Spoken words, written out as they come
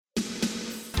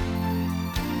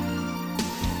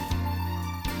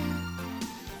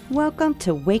Welcome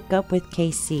to Wake Up with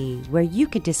KC, where you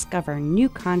could discover new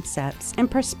concepts and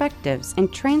perspectives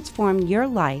and transform your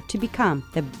life to become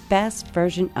the best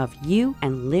version of you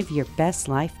and live your best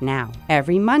life now.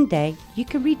 Every Monday, you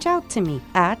can reach out to me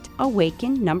at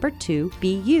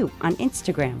awaken2bu on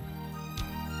Instagram.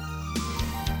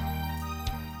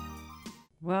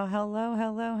 Well,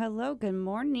 hello. Good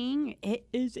morning. It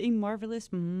is a marvelous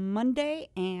Monday,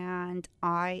 and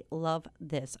I love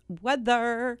this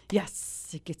weather. Yes,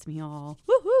 it gets me all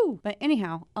woohoo. But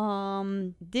anyhow,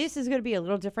 this is going to be a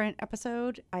little different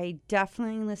episode. I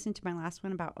definitely listened to my last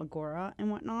one about Agora and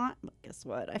whatnot. But guess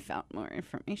what? I found more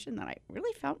information that I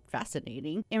really found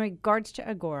fascinating in regards to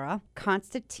Agora,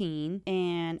 Constantine,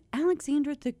 and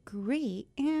Alexander the Great.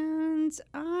 And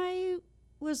I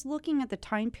was looking at the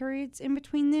time periods in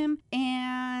between them,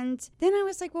 and then I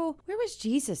was like, well, where was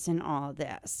Jesus in all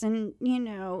this? And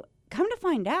come to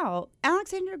find out,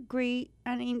 Alexander the Great,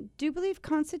 and I do believe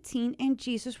Constantine and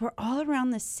Jesus were all around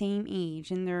the same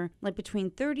age, and they're like between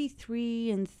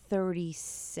 33 and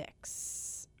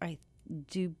 36. I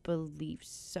do believe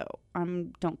so.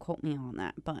 Don't quote me on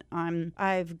that, but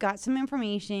I've got some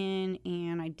information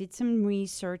and I did some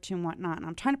research and whatnot, and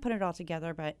I'm trying to put it all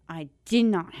together, but I did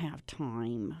not have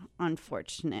time,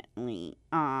 unfortunately,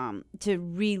 to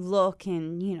relook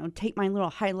and take my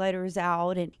little highlighters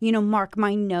out and mark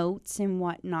my notes and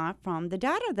whatnot from the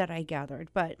data that I gathered.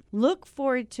 But look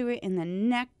forward to it in the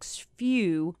next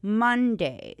few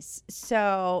Mondays.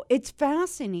 So it's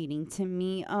fascinating to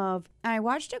me. I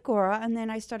watched Agora, and then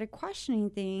I started questioning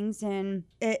things and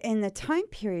in the time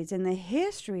periods and the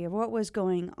history of what was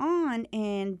going on.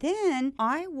 And then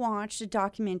I watched a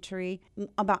documentary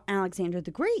about Alexander the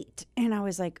Great, and I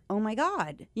was like, oh my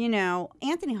God,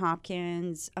 Anthony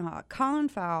Hopkins, Colin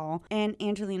Farrell, and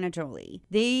Angelina Jolie.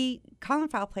 Colin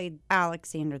Farrell played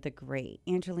Alexander the Great.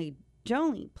 Angelina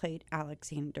Jolie played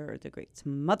Alexander the Great's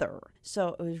mother.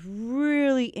 So it was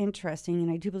really interesting, and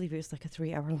I do believe it was like a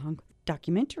 3-hour-long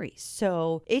documentary.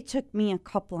 So it took me a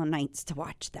couple of nights to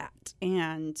watch that,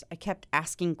 and I kept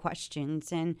asking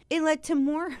questions, and it led to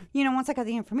more, once I got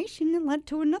the information, it led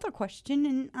to another question,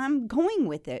 and I'm going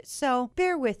with it. So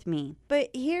bear with me.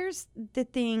 But here's the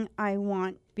thing I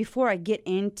want before I get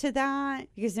into that,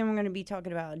 because then we're going to be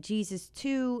talking about Jesus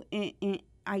too, and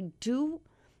I do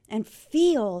and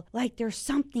feel like there's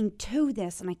something to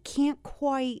this, and I can't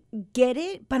quite get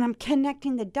it, but I'm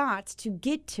connecting the dots to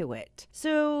get to it.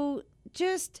 So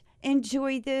just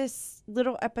enjoy this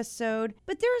little episode.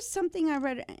 But there's something I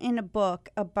read in a book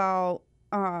about,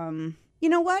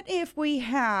 what if we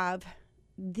have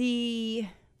who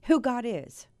God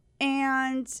is?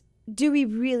 And do we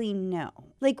really know?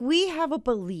 Like, we have a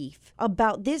belief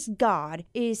about this God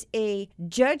is a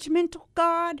judgmental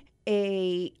God,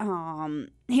 he'll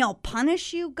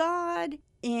punish you God,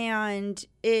 and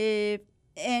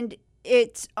and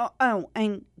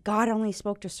God only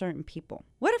spoke to certain people.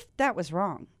 What if that was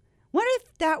wrong? What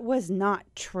if that was not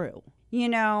true?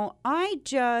 Deep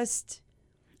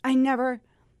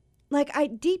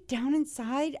down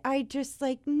inside, I just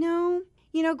no.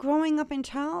 Growing up in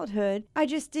childhood, I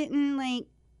just didn't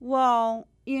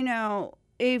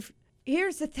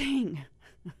here's the thing.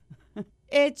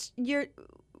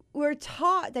 We're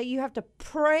taught that you have to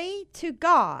pray to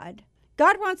God.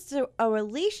 God wants a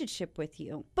relationship with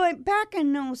you. But back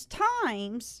in those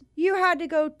times, you had to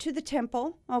go to the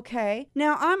temple, okay?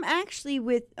 Now, I'm actually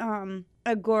with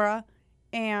Agora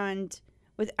and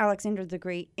with Alexander the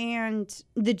Great and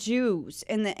the Jews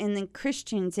and the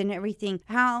Christians and everything,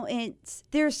 how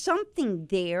there's something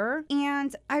there.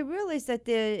 And I realized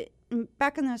that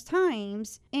back in those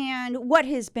times, and what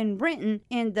has been written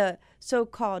in the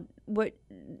so-called what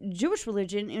Jewish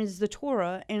religion is the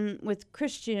Torah, and with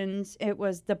Christians it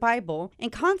was the Bible,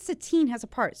 and Constantine has a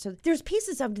part. So there's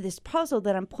pieces of this puzzle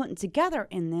that I'm putting together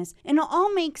in this, and it'll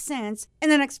all make sense in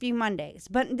the next few Mondays.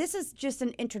 But this is just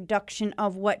an introduction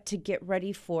of what to get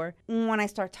ready for when I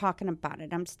start talking about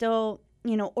it. I'm still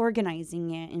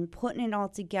organizing it and putting it all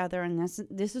together. And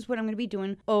this is what I'm going to be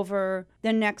doing over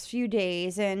the next few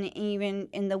days, and even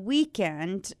in the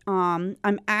weekend.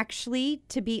 I'm actually,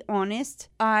 to be honest,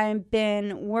 I've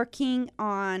been working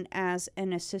on as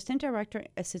an assistant director,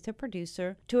 assistant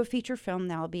producer to a feature film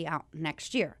that will be out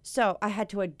next year. So I had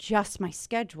to adjust my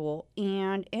schedule,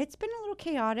 and it's been a little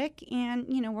chaotic, and,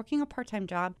 working a part-time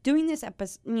job, doing this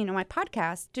episode, my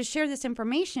podcast to share this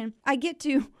information. I get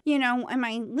to, in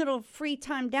my little free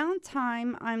time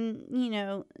downtime, I'm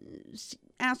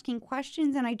asking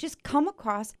questions, and I just come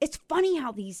across, it's funny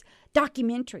how these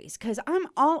documentaries, because I'm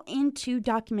all into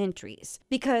documentaries,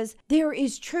 because there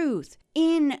is truth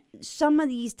in some of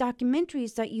these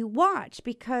documentaries that you watch,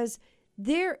 because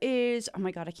there is, oh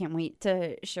my God, I can't wait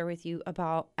to share with you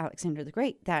about Alexander the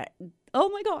Great. That, oh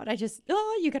my God,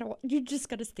 you just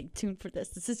gotta stay tuned for this.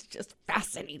 This is just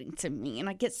fascinating to me. And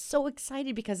I get so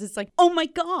excited because it's like, oh my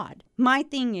God. My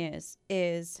thing is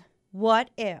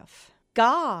what if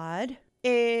God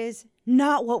is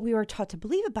not what we were taught to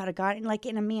believe about a God, like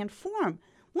in a man form?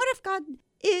 What if God,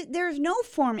 there's no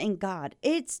form in God?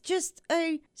 It's just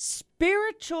a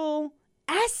spiritual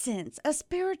essence, a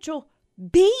spiritual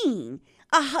being,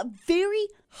 a very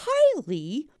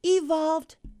highly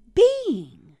evolved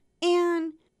being.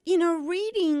 And,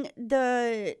 reading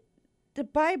the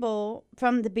Bible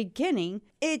from the beginning,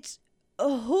 it's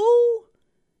who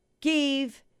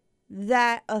gave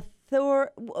that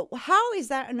authority? How is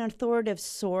that an authoritative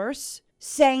source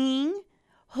saying?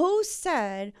 Who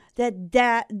said that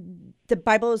the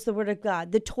Bible is the word of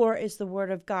God? The Torah is the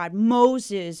word of God.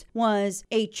 Moses was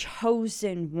a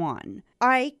chosen one.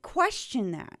 I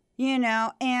question that,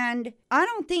 and I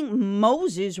don't think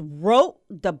Moses wrote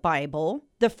the Bible,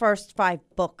 the first 5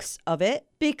 books of it,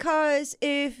 because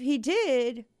if he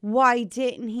did, why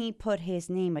didn't he put his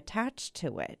name attached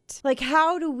to it? Like,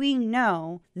 how do we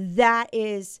know that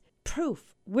is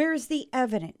proof? Where's the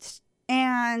evidence?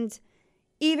 And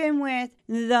even with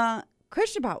the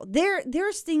Christian Bible,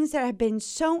 there's things that have been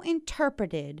so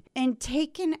interpreted and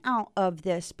taken out of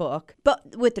this book,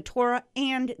 but with the Torah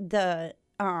and the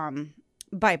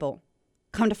Bible,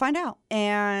 come to find out.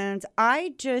 And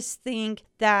I just think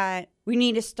that we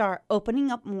need to start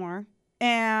opening up more.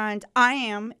 And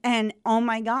and oh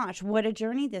my gosh, what a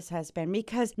journey this has been,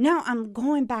 because now I'm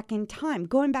going back in time,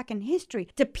 going back in history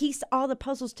to piece all the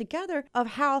puzzles together of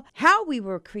how we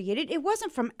were created. It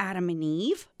wasn't from Adam and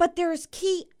Eve, but there's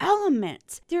key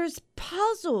elements, there's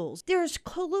puzzles, there's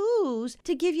clues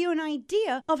to give you an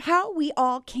idea of how we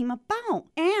all came about.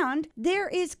 And there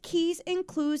is keys and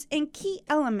clues and key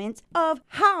elements of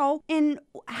how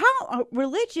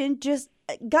religion just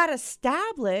got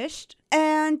established.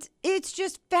 And it's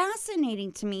just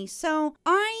fascinating to me. So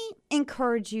I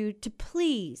encourage you to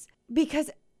please, because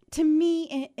to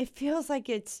me, it feels like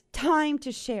it's time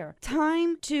to share,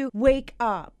 time to wake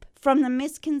up from the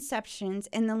misconceptions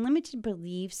and the limited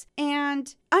beliefs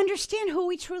and understand who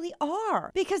we truly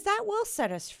are, because that will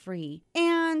set us free.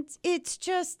 And it's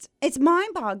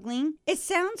mind-boggling. It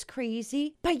sounds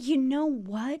crazy, but you know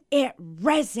what? It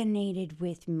resonated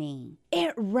with me.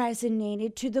 It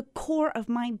resonated to the core of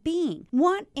my being.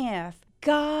 What if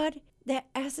God, the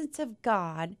essence of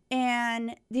God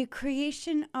and the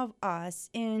creation of us,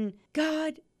 and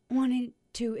God wanted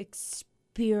to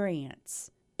experience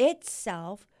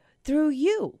itself through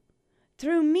you,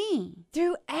 through me,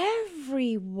 through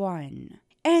everyone.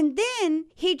 And then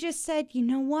he just said, you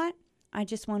know what? I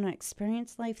just want to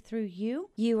experience life through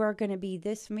you. You are going to be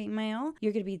this male.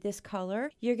 You're going to be this color.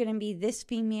 You're going to be this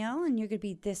female. And you're going to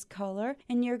be this color.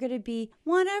 And you're going to be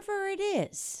whatever it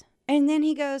is. And then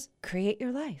he goes, create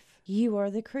your life. You are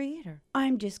the creator.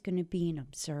 I'm just going to be an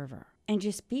observer and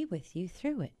just be with you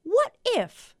through it. What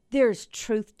if there's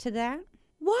truth to that?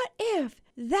 What if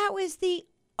that was the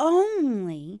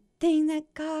only thing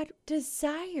that God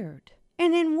desired?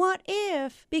 And then what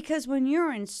if, because when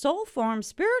you're in soul form,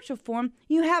 spiritual form,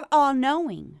 you have all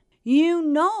knowing. You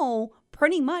know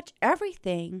pretty much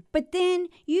everything, but then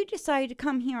you decide to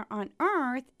come here on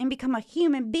earth and become a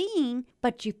human being,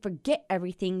 but you forget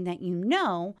everything that you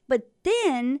know. But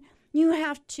then you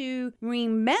have to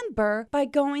remember by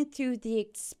going through the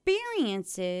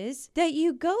experiences that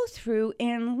you go through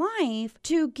in life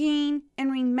to gain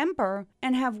and remember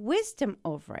and have wisdom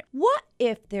over it. What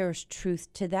if there's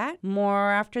truth to that?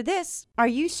 More after this. Are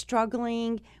you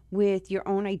struggling with your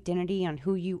own identity on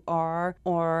who you are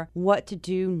or what to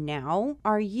do now?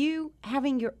 Are you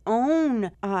having your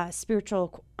own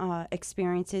spiritual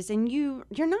experiences and you're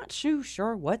not too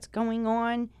sure what's going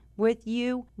on with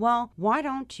you? Well, why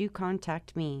don't you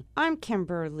contact me? I'm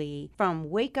Kimberly from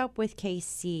Wake Up with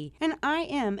KC, and I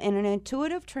am an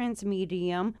intuitive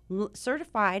transmedium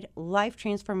certified life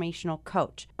transformational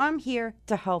coach. I'm here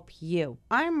to help you.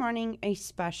 I'm running a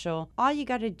special, all you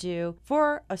got to do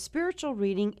for a spiritual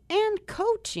reading and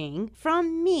coaching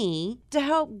from me to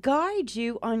help guide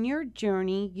you on your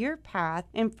journey, your path,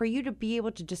 and for you to be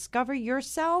able to discover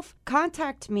yourself.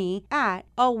 Contact me at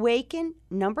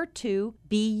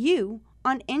awaken2BU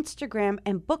on Instagram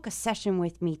and book a session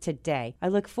with me today. I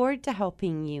look forward to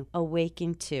helping you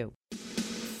awaken too.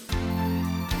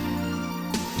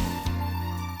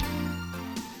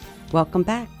 Welcome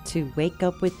back to Wake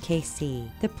Up with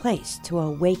KC, the place to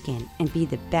awaken and be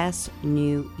the best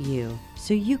new you,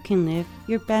 so you can live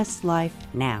your best life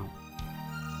now.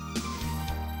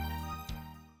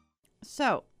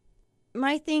 So,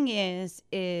 my thing is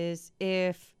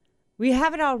if we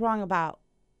have it all wrong about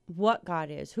what God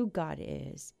is, who God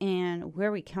is, and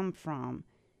where we come from,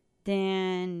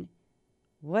 then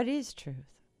what is truth?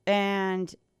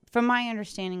 And from my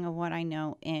understanding of what I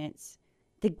know, it's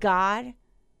the God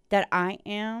that I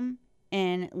am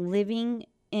and living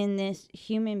in this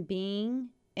human being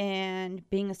and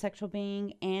being a sexual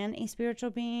being and a spiritual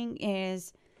being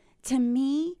is, to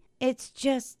me, it's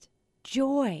just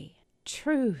joy,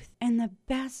 truth, and the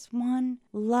best one,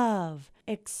 love.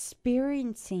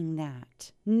 Experiencing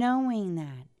that, knowing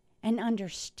that, and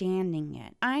understanding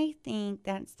it. I think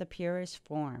that's the purest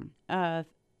form of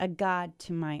a God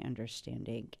to my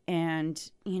understanding.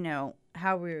 And,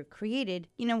 how we were created.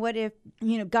 What if,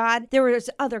 God, there was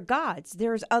other gods,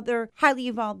 there's other highly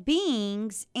evolved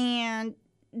beings, and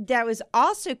that was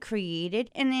also created,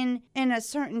 and then in a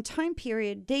certain time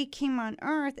period they came on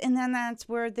earth, and then that's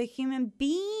where the human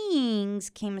beings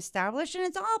came established, and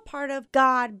it's all part of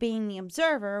God being the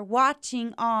observer,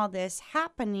 watching all this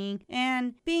happening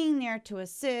and being there to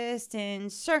assist in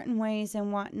certain ways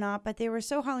and whatnot. But they were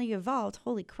so highly evolved,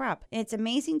 holy crap. It's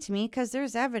amazing to me because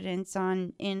there's evidence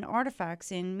in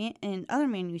artifacts in other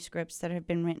manuscripts that have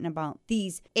been written about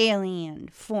these alien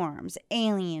forms,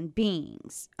 alien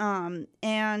beings, and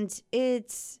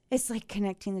it's like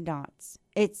connecting the dots.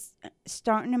 It's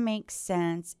starting to make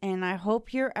sense. And I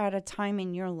hope you're at a time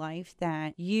in your life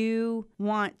that you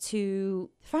want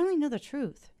to finally know the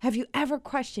truth. Have you ever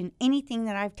questioned anything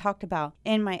that I've talked about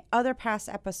in my other past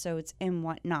episodes and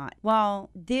whatnot? Well,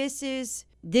 this is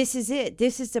it.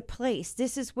 This is the place.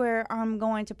 This is where I'm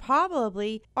going to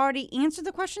probably already answer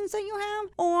the questions that you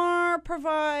have or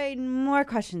provide more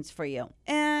questions for you.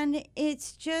 And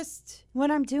it's just what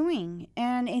I'm doing.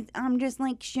 And I'm just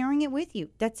like sharing it with you.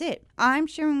 That's it. I'm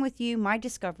sharing with you my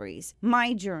discoveries,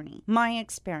 my journey, my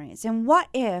experience. And what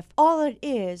if all it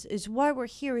is why we're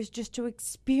here is just to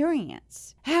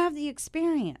experience, have the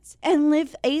experience and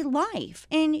live a life.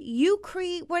 And you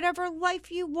create whatever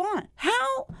life you want.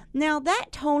 How? Now that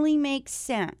totally makes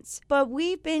sense. But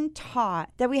we've been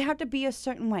taught that we have to be a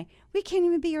certain way. We can't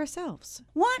even be ourselves.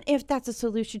 What if that's a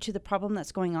solution to the problem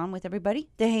that's going on with everybody?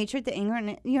 The hatred, the anger,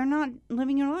 and you're not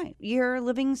living your life. You're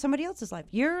living somebody else's life.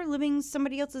 You believe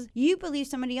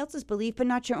somebody else's belief, but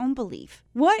not your own belief.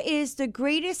 What is the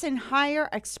greatest and higher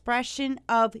expression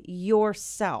of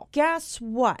yourself? Guess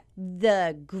what?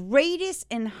 The greatest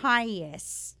and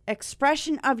highest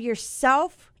expression of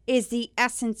yourself is the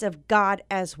essence of God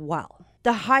as well.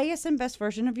 The highest and best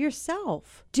version of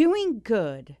yourself. Doing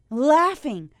good,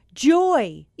 laughing,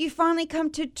 joy. You finally come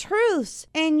to truths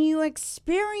and you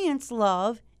experience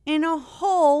love in a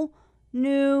whole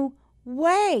new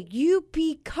way. You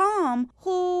become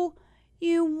who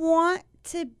you want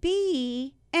to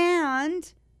be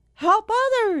and help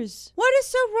others. What is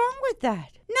so wrong with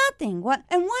that? Nothing. What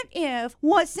if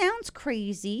what sounds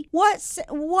crazy,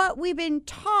 what we've been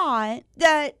taught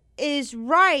that is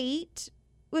right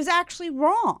was actually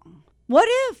wrong? What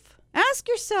if? Ask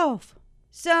yourself.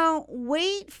 So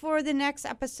wait for the next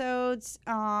episodes.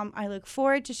 I look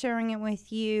forward to sharing it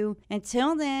with you.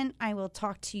 Until then, I will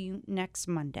talk to you next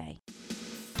Monday.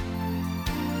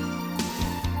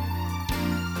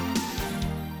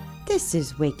 This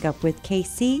is Wake Up with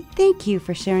KC. Thank you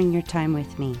for sharing your time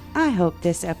with me. I hope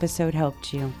this episode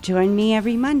helped you. Join me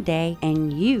every Monday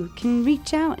and you can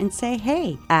reach out and say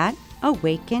hey at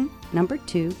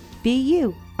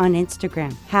awaken2BU on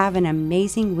Instagram. Have an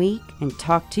amazing week and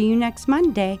talk to you next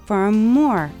Monday for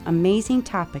more amazing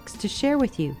topics to share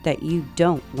with you that you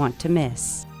don't want to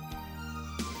miss.